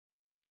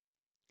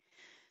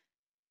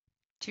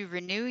To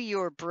renew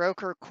your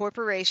broker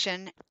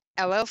corporation,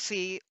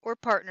 LLC, or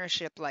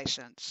partnership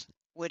license,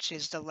 which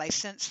is the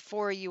license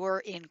for your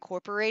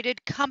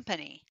incorporated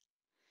company,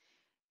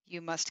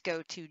 you must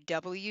go to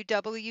www.pals.pa.gov.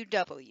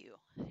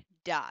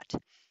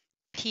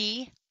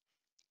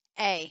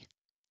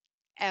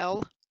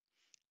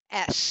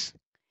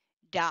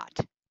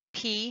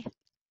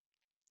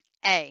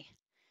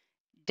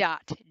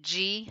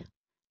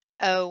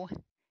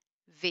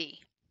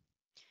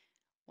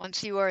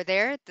 Once you are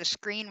there, the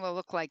screen will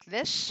look like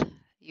this.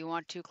 You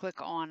want to click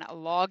on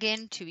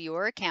Login to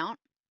your account.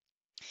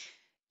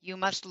 You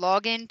must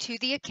log in to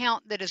the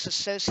account that is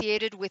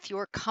associated with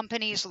your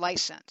company's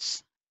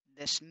license.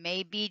 This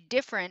may be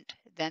different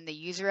than the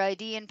user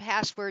ID and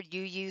password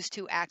you use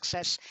to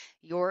access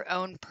your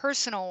own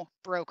personal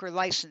broker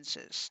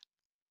licenses.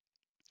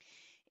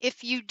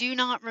 If you do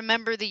not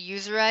remember the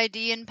user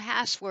ID and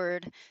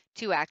password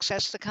to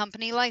access the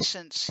company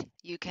license,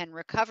 you can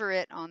recover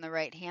it on the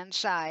right-hand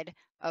side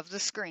of the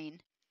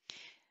screen.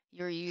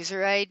 Your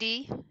user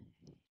ID,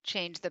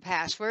 change the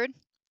password,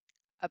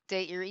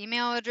 update your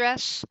email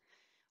address,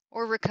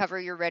 or recover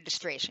your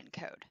registration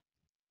code.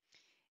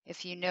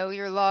 If you know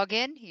your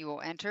login, you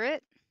will enter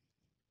it.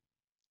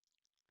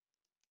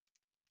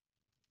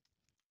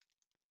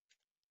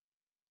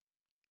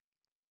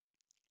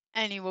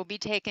 And you will be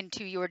taken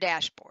to your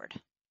dashboard.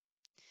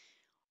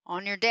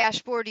 On your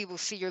dashboard, you will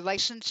see your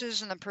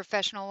licenses in the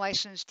professional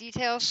license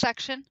details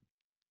section.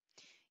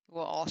 You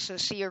will also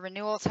see a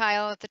renewal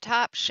tile at the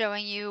top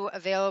showing you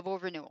available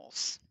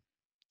renewals.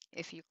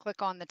 If you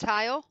click on the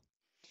tile,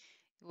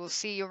 you will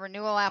see your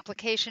renewal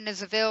application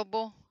is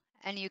available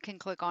and you can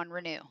click on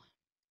Renew.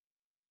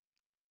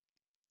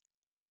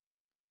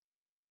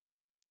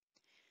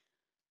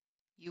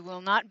 You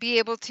will not be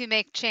able to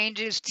make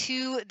changes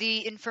to the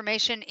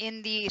information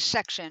in the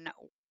section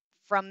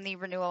from the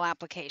renewal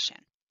application.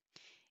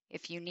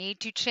 If you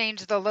need to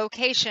change the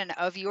location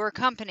of your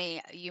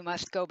company, you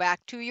must go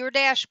back to your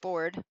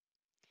dashboard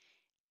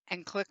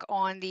and click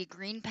on the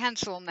green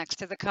pencil next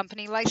to the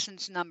company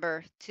license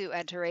number to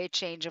enter a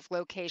change of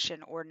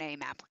location or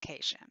name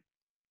application.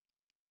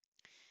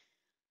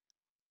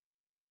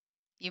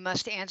 You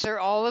must answer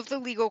all of the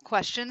legal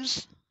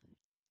questions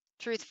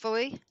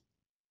truthfully.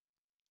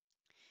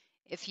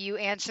 If you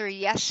answer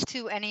yes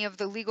to any of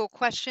the legal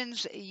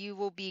questions, you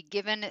will be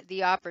given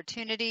the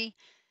opportunity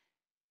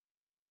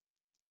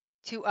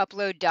to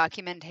upload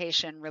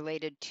documentation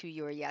related to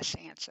your yes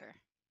answer.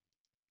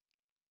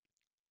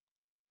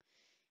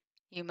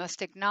 You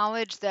must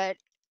acknowledge that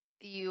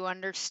you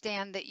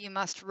understand that you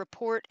must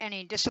report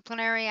any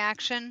disciplinary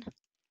action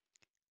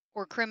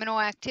or criminal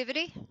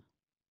activity.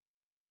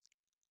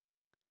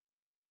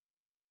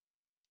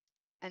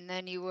 And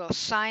then you will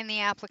sign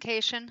the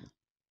application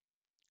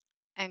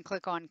and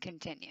click on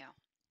Continue.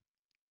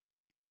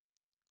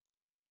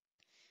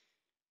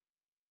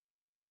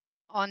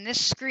 On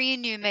this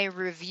screen, you may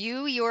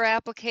review your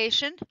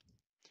application.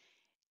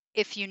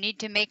 If you need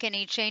to make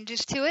any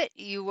changes to it,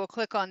 you will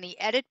click on the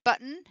Edit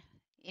button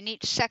in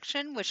each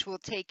section, which will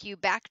take you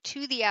back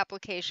to the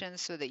application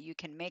so that you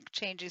can make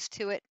changes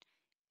to it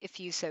if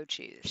you so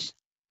choose.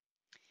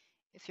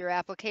 If your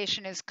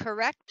application is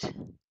correct,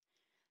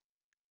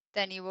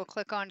 then you will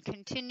click on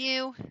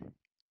Continue.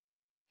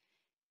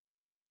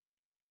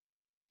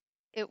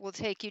 It will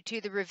take you to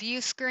the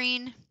review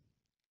screen,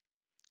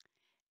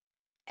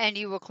 and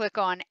you will click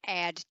on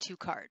Add to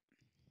Cart.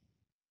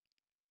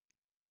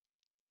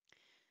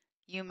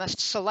 You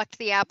must select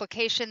the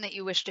application that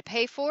you wish to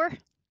pay for.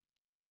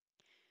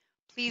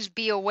 Please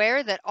be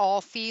aware that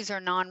all fees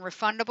are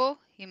non-refundable.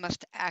 You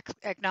must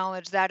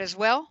acknowledge that as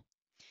well.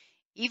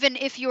 Even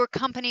if your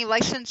company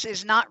license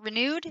is not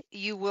renewed,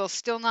 you will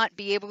still not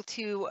be able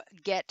to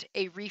get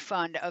a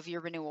refund of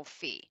your renewal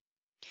fee.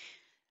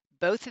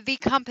 Both the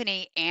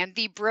company and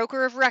the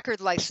broker of record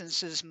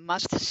licenses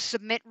must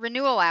submit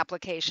renewal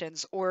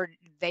applications or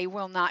they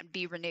will not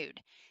be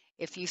renewed.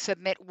 If you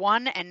submit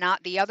one and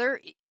not the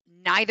other,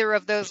 neither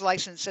of those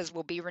licenses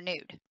will be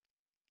renewed.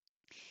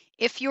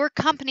 If your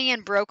company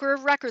and broker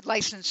of record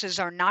licenses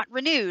are not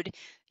renewed,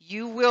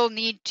 you will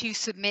need to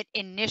submit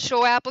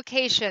initial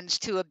applications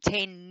to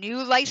obtain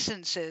new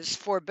licenses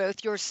for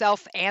both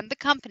yourself and the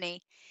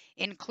company,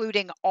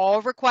 including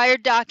all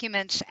required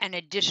documents and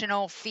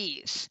additional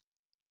fees.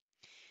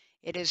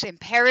 It is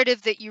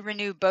imperative that you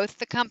renew both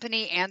the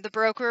company and the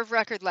broker of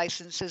record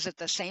licenses at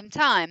the same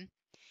time.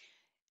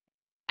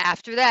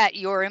 After that,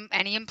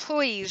 any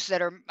employees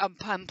that are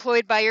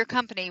employed by your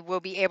company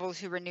will be able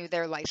to renew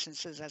their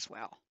licenses as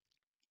well.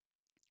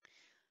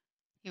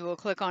 You will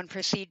click on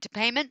Proceed to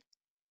Payment,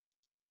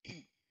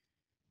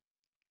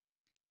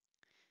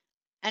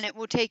 and it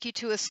will take you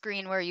to a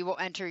screen where you will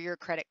enter your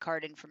credit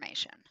card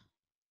information.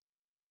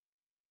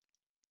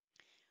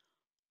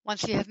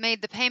 Once you have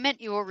made the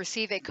payment, you will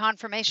receive a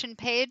confirmation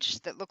page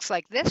that looks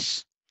like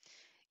this.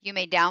 You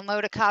may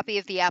download a copy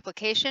of the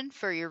application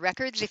for your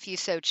records if you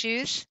so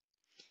choose.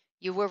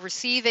 You will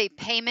receive a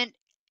payment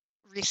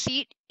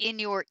receipt in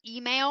your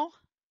email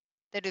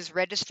that is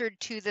registered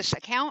to this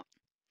account.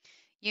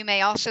 You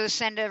may also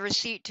send a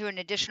receipt to an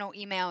additional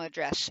email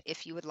address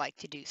if you would like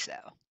to do so.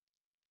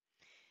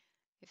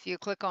 If you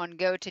click on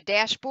Go to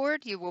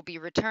Dashboard, you will be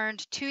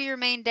returned to your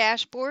main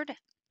dashboard.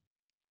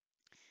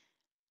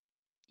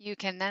 You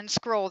can then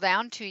scroll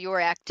down to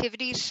your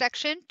Activities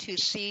section to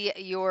see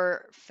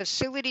your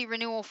facility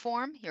renewal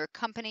form. Your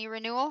company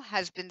renewal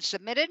has been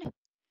submitted.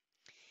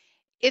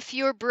 If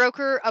your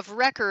broker of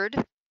record,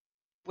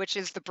 which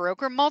is the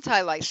broker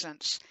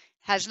multi-license,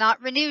 has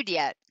not renewed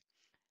yet,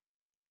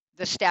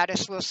 the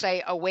status will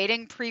say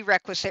awaiting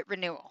prerequisite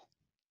renewal.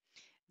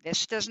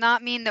 This does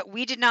not mean that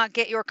we did not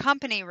get your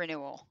company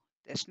renewal.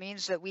 This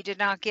means that we did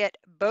not get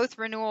both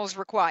renewals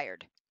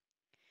required.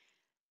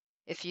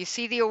 If you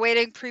see the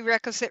awaiting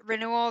prerequisite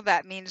renewal,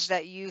 that means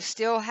that you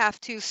still have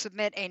to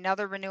submit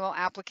another renewal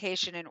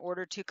application in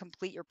order to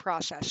complete your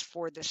process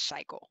for this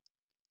cycle.